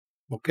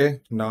Okay,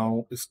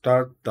 now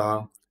start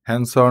the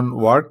hands-on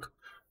work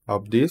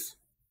of this.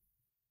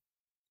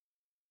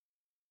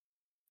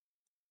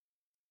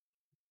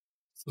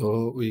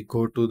 So we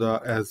go to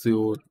the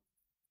Azure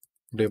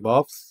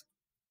DevOps,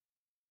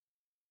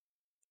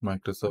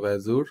 Microsoft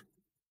Azure.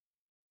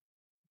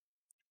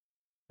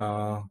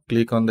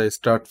 Click on the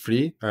Start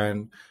Free,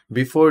 and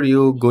before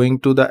you going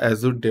to the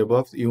Azure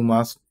DevOps, you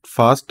must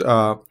first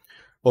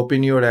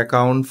open your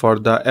account for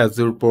the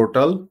Azure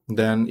portal.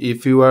 Then,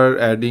 if you are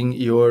adding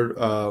your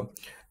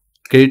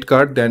credit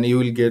card, then you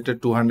will get a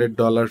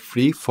 $200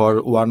 free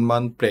for 1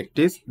 month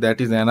practice.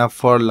 That is enough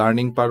for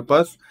learning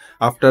purpose.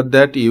 After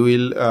that, you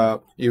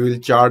will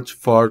charge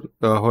for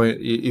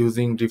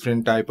using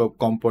different type of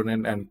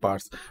component and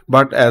parts.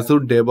 But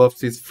Azure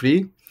DevOps is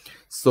free,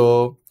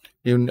 so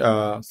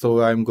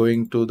I'm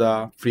going to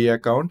the free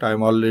account.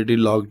 I'm already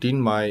logged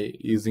in my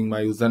using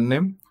my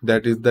username.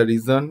 That is the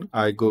reason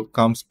I go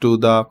comes to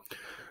the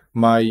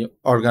my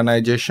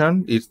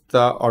organization. It's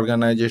the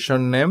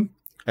organization name,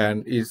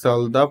 and it's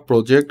all the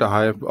project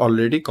I have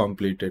already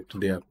completed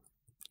there.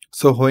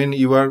 So when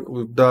you are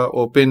with the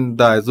open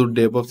the Azure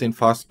DevOps in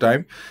first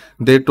time,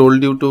 they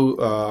told you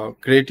to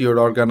create your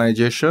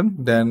organization.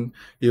 Then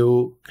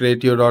you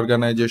create your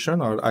organization,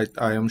 or I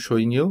am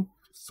showing you.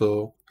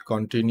 So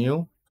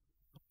continue,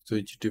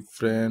 switch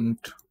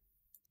different.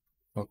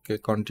 Okay,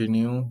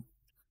 continue.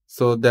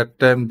 So that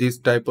time this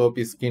type of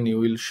skin you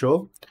will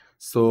show.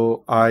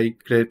 So I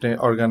create an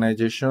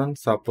organization.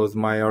 Suppose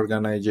my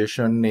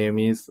organization name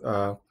is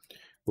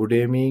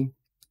Udemy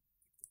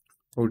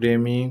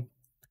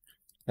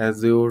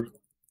Azure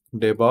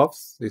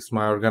DevOps is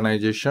my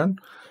organization.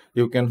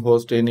 You can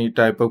host any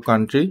type of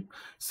country.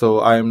 So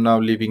I am now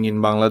living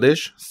in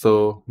Bangladesh.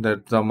 So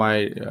that's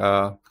my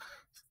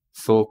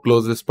so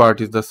closest part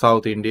is the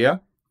South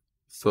India.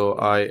 So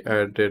I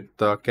added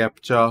the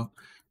captcha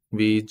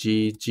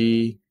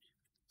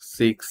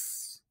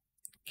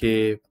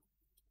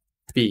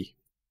VGG6KP.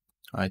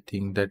 I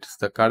think that's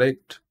the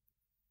correct.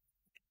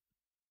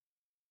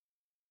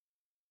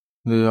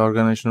 The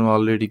organization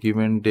already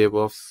given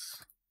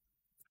DevOps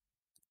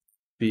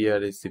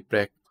PRAC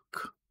prac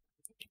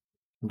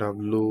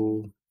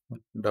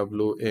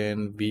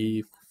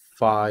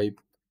WNV5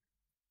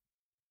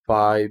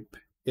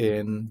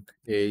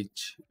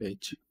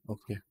 5NHH.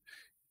 Okay,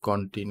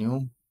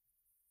 continue.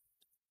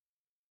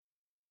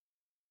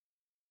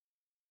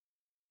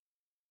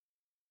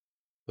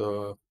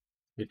 So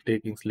it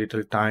taking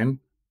little time.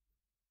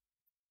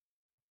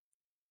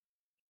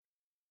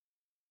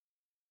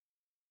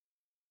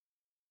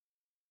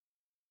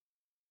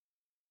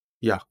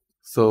 Yeah.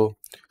 So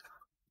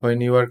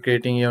when you are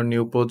creating your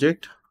new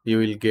project, you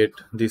will get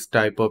this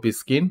type of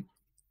skin.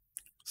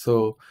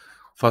 So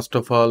first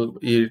of all,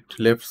 it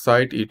left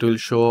side it will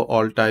show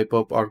all type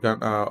of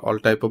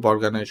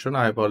organization.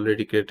 I have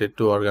already created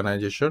 2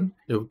 organization.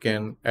 You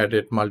can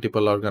edit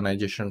multiple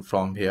organization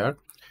from here.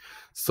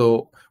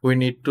 So we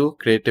need to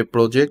create a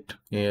project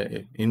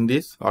in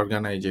this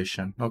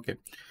organization. Okay,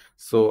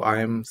 so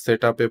I am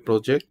set up a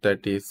project,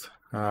 that is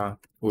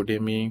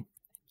Udemy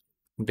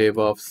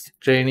DevOps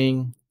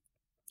training.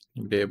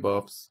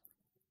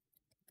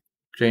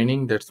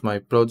 That's my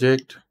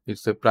project.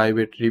 It's a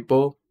private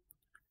repo.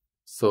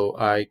 So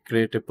I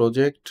create a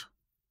project.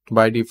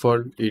 By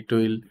default it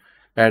will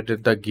add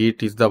the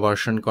Git is the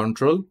version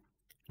control.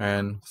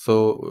 And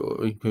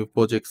so in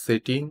project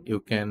setting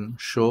you can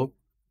show,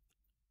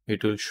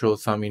 it will show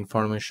some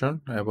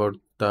information about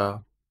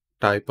the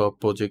type of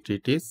project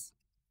it is.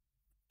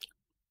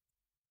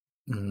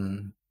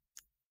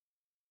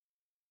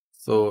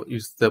 So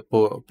it's the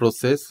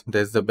process.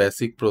 There's the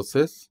basic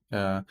process.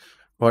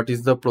 What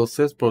is the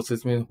process?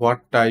 Process means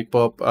what type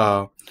of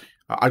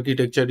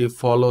architecture you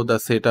follow the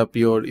setup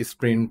your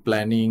sprint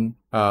planning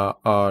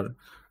or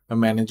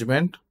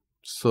management.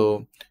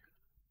 So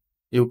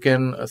you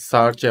can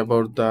search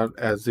about the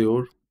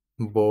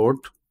board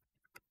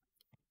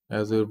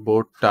Azure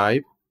board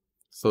type.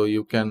 So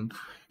you can,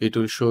 it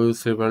will show you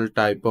several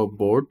type of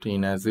board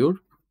in Azure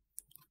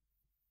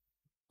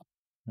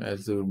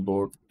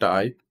board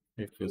type.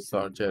 If you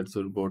search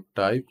Azure board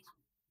type,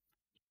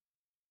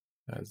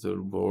 Azure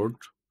board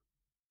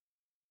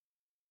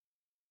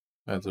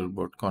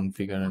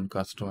configure and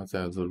customize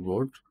Azure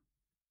board.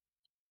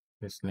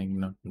 This link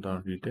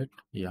not read it.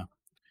 Yeah.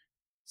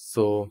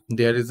 So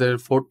there is a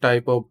 4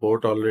 type of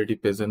board already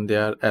present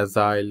there: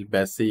 Agile,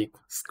 Basic,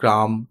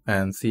 Scrum,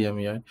 and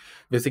CMEI.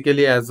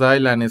 Basically,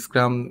 Agile and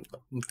Scrum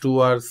 2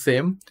 are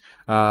same.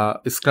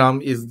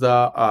 Scrum is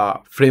the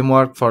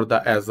framework for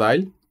the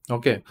Agile.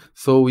 Okay,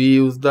 so we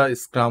use the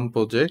Scrum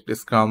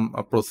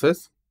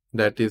process.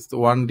 That is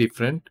one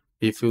different.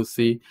 If you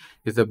see,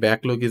 is a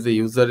backlog is a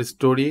user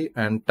story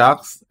and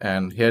tasks,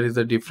 and here is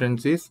the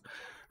difference is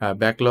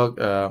backlog.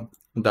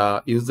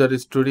 The user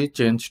story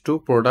changed to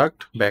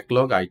product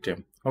backlog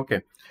item.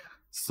 Okay,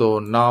 so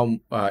now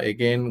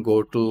again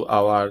go to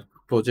our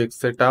project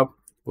setup.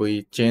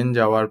 We change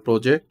our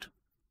project.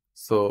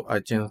 So I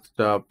changed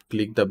the,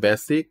 click the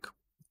basic.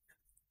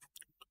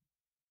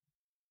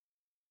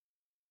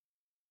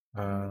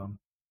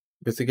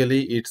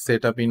 Basically, it's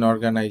set up in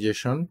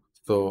organization.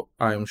 So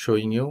I am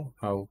showing you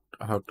how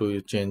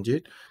to change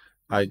it.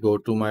 I go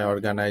to my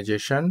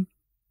organization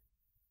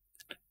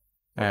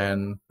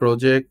and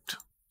project,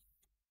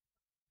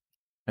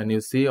 and you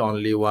see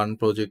only one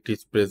project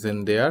is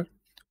present there.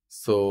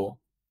 So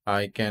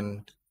I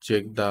can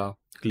click the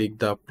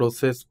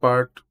process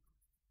part.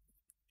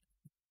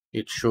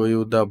 It show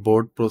you the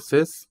board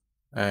process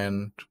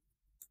and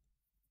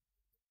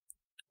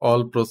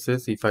all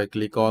process. If I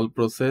click all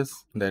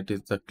process, that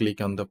is the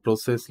click on the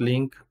process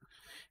link,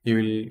 you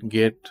will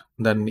get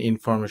the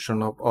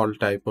information of all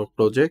type of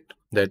project,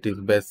 that is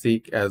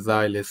basic,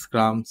 agile,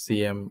 scrum,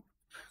 cmmi,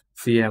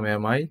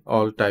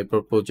 all type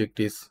of project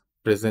is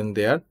present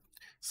there.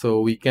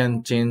 So we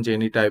can change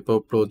any type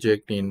of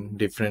project in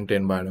different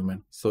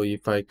environment. So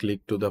if I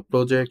click to the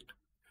project,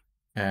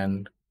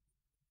 and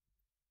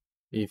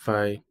if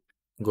I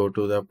go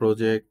to the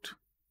project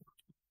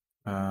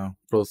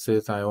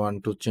process, I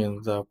want to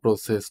change the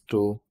process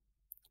to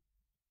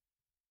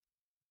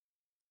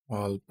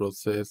all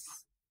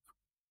process,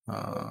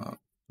 uh,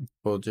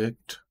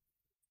 project,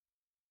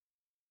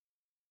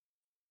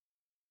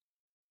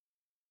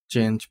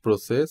 change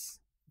process,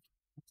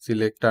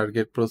 select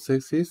target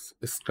process is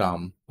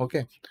scrum.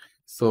 Okay,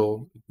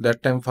 so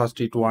that time first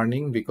it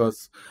warning,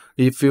 because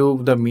if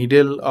you the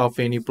middle of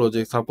any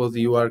project, suppose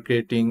you are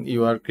creating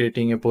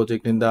a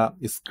project in the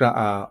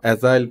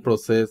agile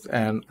process,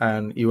 and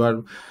you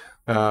are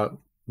uh,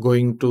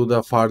 going to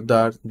the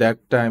further,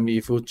 that time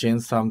if you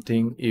change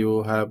something,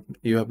 you have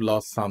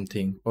lost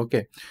something.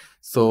 Okay,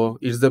 so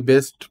it's the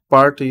best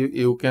part,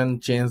 you can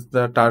change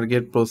the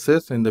target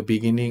process in the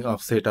beginning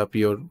of set up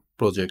your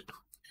project.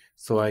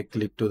 So I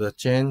click to the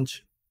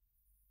change,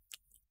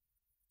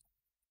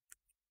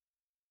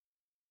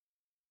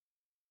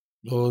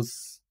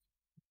 close.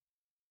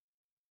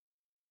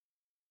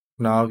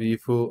 Now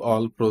if you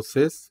all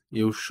process,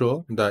 you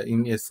show the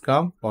in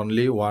Scrum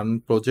only one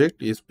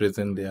project is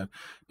present there.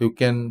 You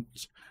can,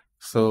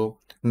 so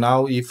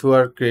now if you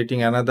are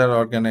creating another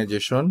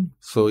organization,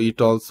 so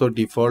it also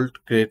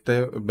default create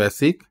a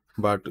basic,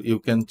 but you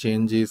can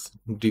change its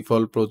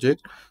default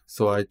project.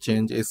 So I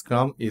change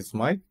Scrum is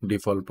my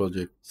default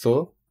project.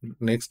 So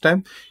next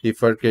time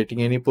if you are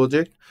creating any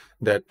project,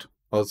 that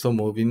also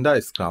move in the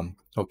Scrum.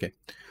 Okay,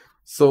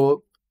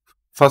 so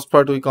first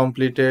part we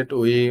completed.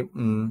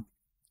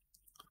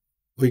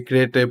 We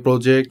create a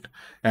project,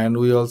 and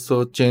we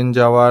also change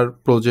our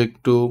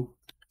project to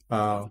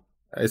uh,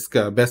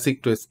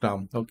 basic to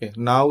scrum. Okay,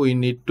 now we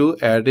need to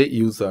add a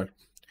user.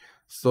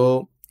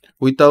 So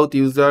without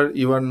user,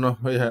 you are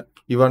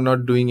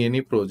not doing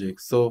any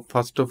project. So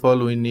first of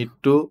all, we need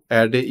to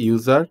add a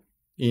user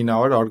in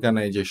our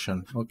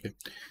organization. Okay,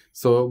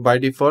 so by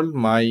default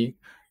my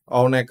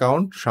own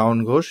account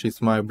Shaun Ghosh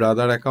is my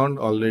brother account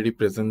already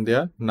present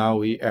there. Now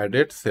we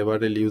added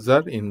several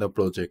user in the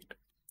project.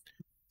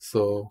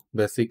 So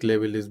basic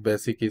level is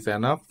basic is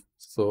enough.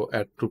 So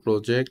add to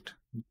project,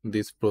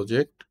 this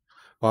project,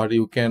 or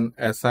you can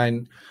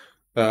assign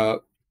uh,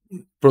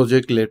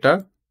 project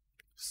later.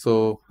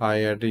 So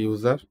I add a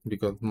user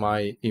because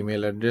my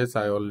email address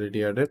I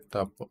already added.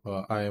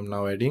 I am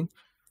now adding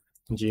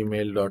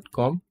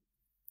gmail.com.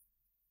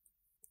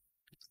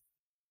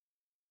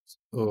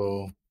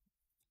 So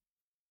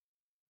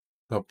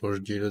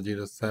suppose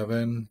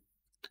 007,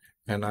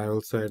 and I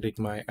also added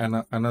my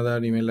another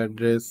email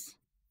address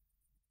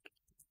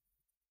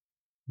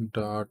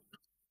dot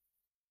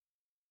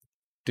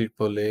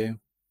AAA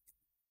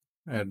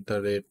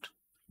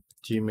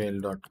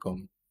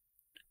 @gmail.com.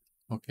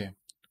 Okay,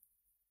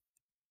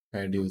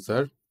 add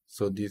user.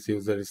 So this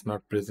user is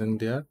not present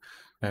there,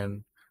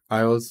 and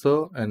I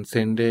also and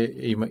send a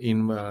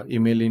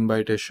email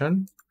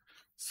invitation.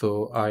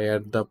 So I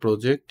add the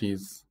project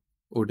is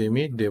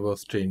Udemy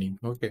DevOps training.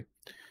 Okay,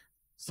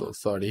 so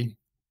sorry.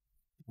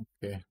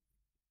 Okay,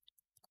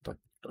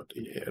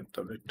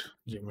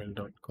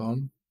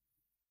 gmail.com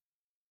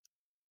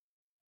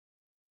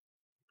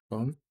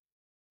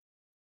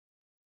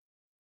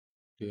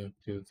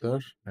user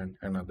and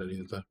another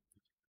user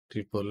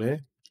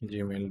AAA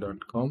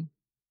gmail.com,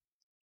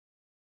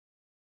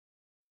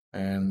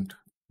 and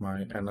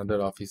my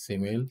another office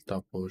email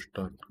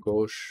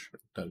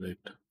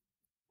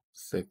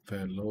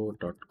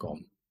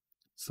taposh.ghosh@safellow.com.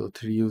 So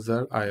 3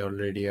 user I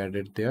already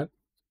added there,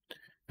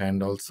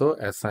 and also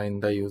assign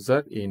the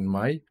user in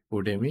my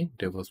Udemy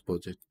DevOps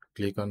project.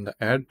 Click on the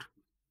add.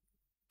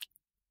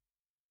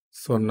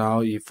 So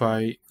now if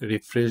I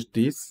refresh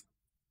this,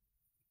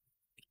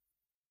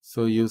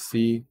 so you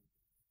see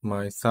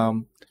my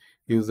some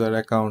user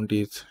account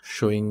is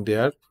showing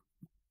there.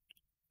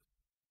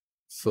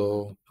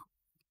 So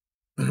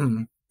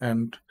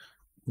and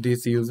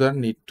this user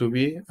need to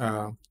be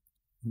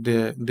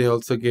they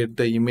also get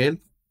the email.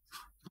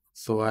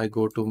 So I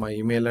go to my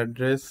email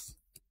address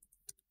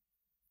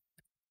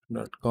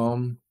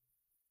 .com.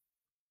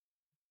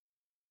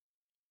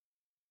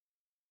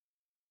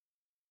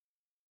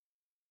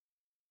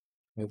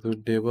 Azure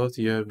DevOps,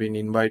 you have been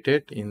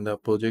invited in the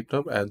project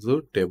of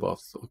Azure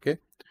DevOps. Okay,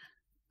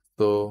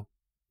 so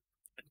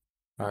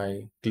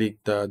I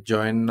click the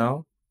join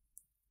now,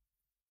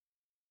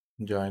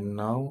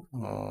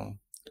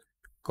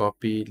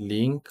 copy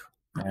link,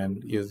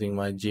 and using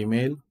my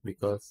Gmail,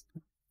 because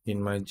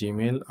in my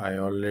Gmail I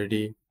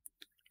already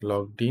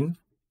logged in.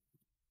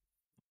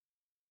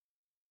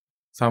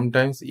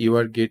 Sometimes you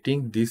are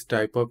getting this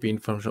type of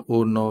information,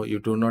 oh no, you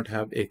do not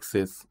have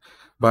access,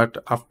 but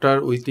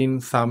after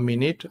within some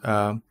minute,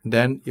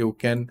 then you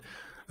can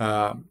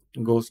uh,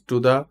 goes to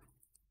the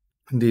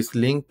this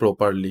link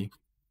properly.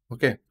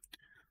 Okay,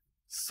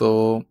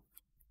 so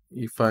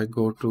if I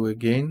go to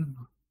again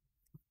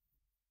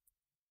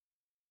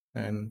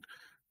and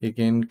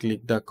again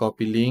click the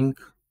copy link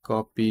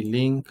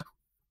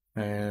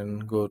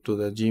and go to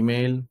the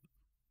Gmail,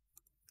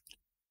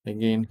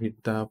 again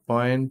hit the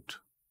point.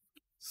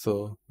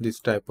 So this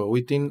type of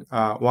within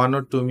 1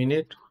 or 2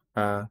 minutes,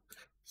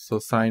 so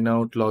sign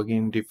out,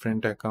 login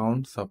different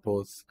account.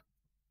 Suppose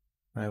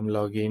I am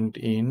logged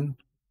in,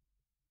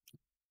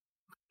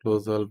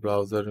 close all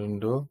browser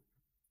window.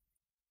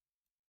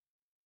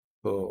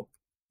 So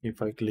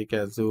if I click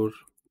Azure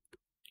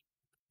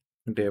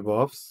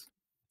DevOps,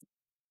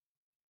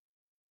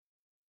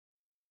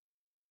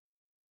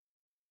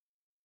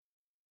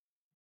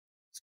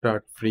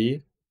 start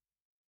free.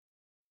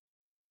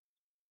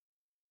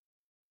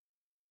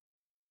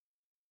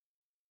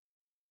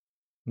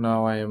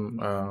 Now I am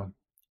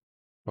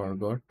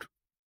forgot.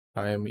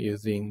 I am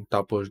using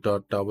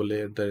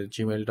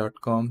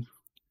taposh.aa@gmail.com.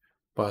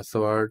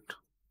 Password,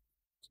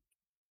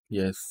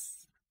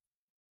 yes.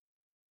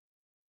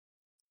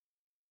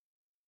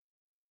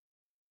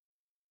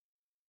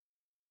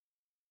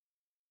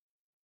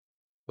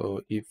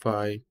 So if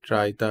I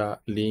try the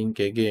link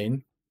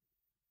again,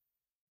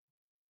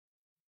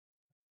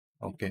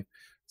 okay.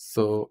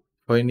 So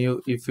when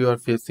if you are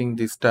facing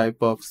this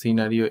type of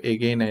scenario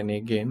again and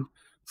again,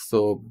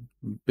 so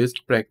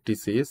best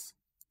practice is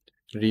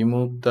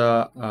remove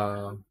the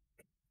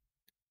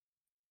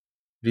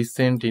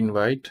recent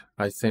invite.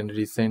 I send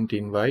recent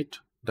invite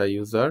the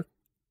user,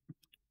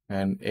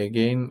 and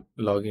again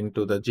log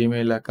into the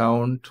Gmail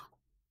account,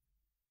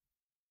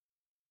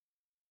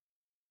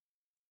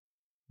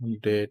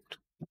 date,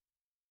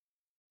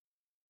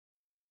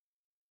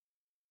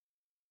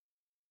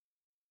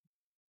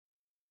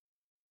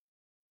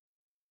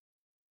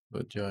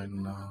 go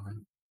join now.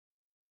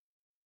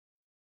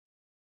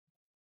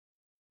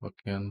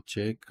 Okay, and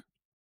check.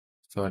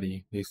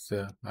 Sorry, this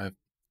I've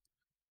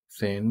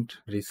sent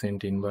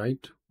recent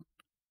invite.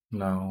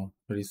 Now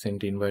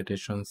recent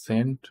invitation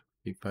sent.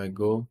 If I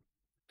go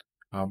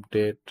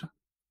update,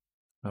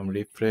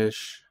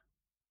 refresh,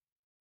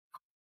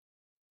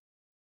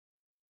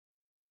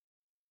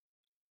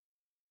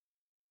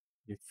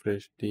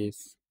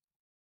 this.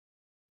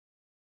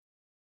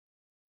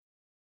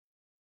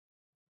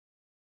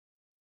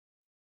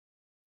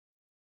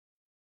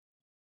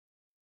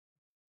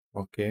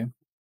 Okay,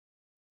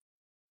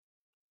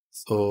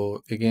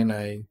 so again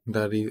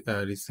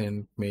the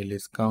recent mail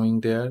is coming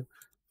there.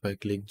 If I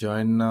click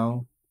join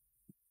now,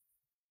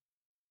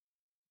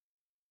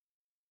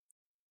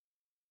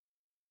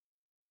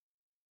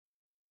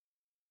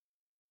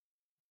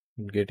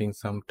 getting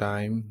some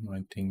time.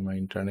 I think my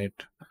internet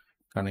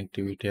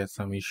connectivity has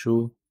some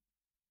issue.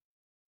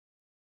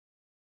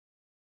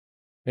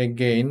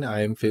 Again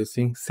I am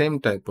facing same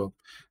type of,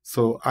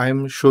 so I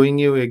am showing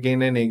you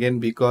again and again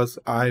because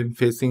I am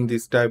facing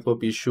this type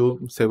of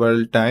issue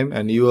several time,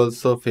 and you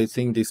also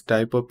facing this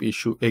type of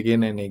issue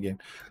again and again.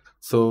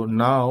 So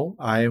now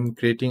I am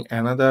creating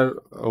another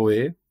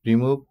way.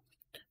 Remove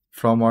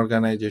from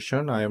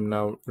organization. I am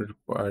now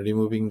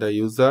removing the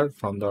user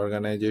from the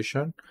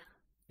organization.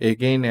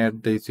 Again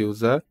add this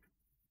user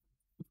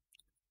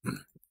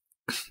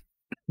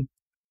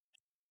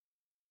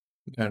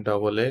and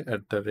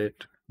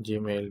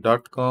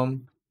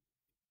AA@gmail.com.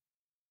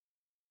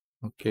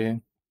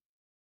 Okay,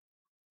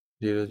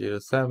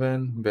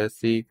 007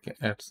 basic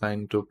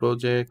assign to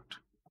project.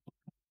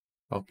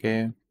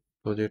 Okay,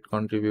 project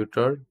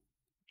contributor,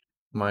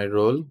 my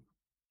role,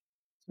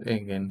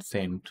 again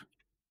send.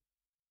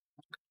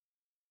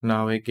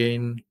 Now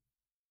again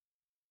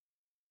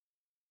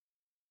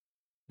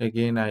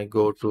I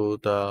go to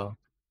the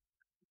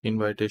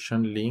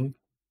invitation link.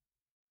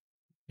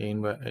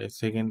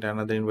 Second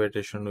another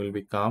invitation will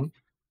become.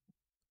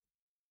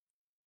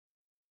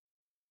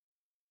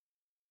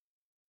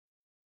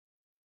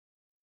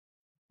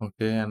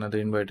 Okay, another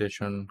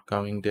invitation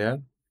coming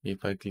there.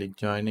 If I click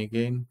join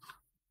again,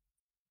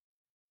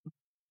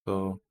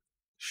 so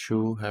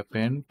show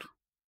happened.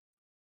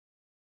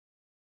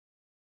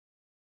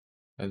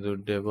 Azure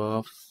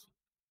DevOps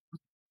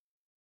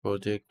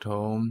project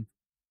home.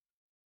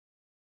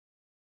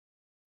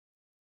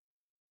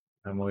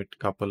 I'm wait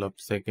couple of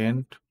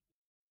seconds.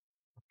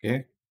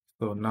 Okay,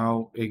 so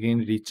now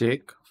again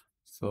recheck.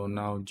 So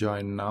now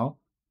join now.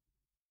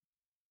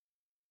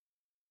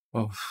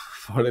 Oh,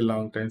 for a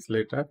long time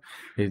later,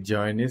 his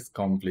join is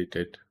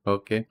completed.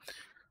 Okay,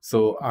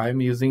 so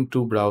I'm using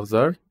two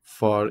browser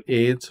for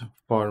Edge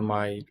for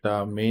my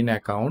the main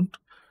account,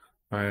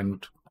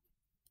 and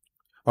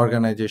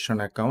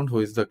organization account. Who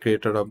is the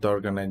creator of the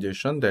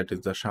organization? That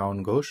is the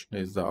Shaun Ghosh,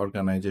 is the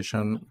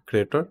organization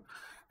creator,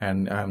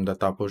 and I am the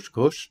Taposh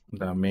Ghosh,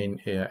 the main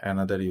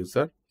another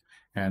user.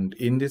 And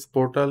in this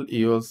portal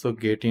you also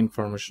get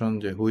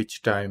information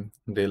which time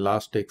they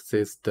last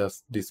access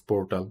this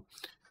portal.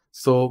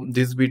 So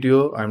this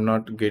video, I'm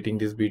not getting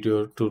this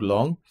video too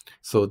long.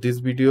 So this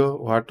video,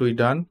 what we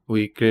done,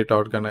 we create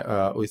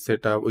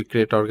we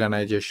create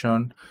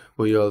organization.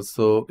 We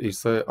also,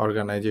 it's a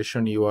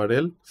organization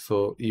URL.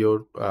 So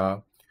your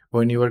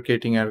when you are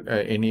creating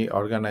any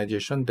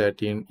organization,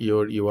 that in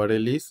your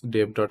URL is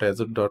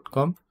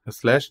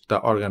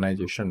dev.azure.com/the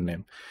organization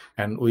name.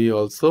 And we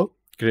also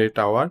create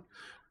our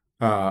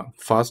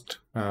first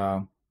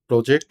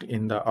project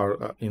in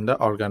the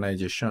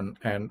organization,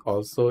 and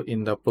also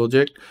in the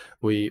project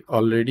we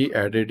already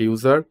added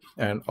user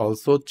and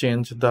also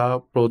changed the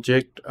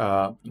project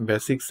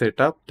basic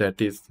setup. That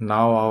is,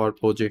 now our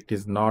project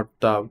is not,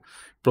 the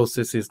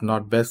process is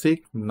not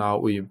basic. Now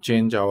we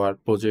change our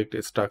project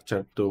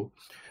structure to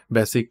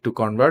basic to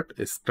convert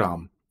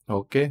Scrum.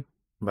 Okay,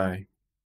 bye.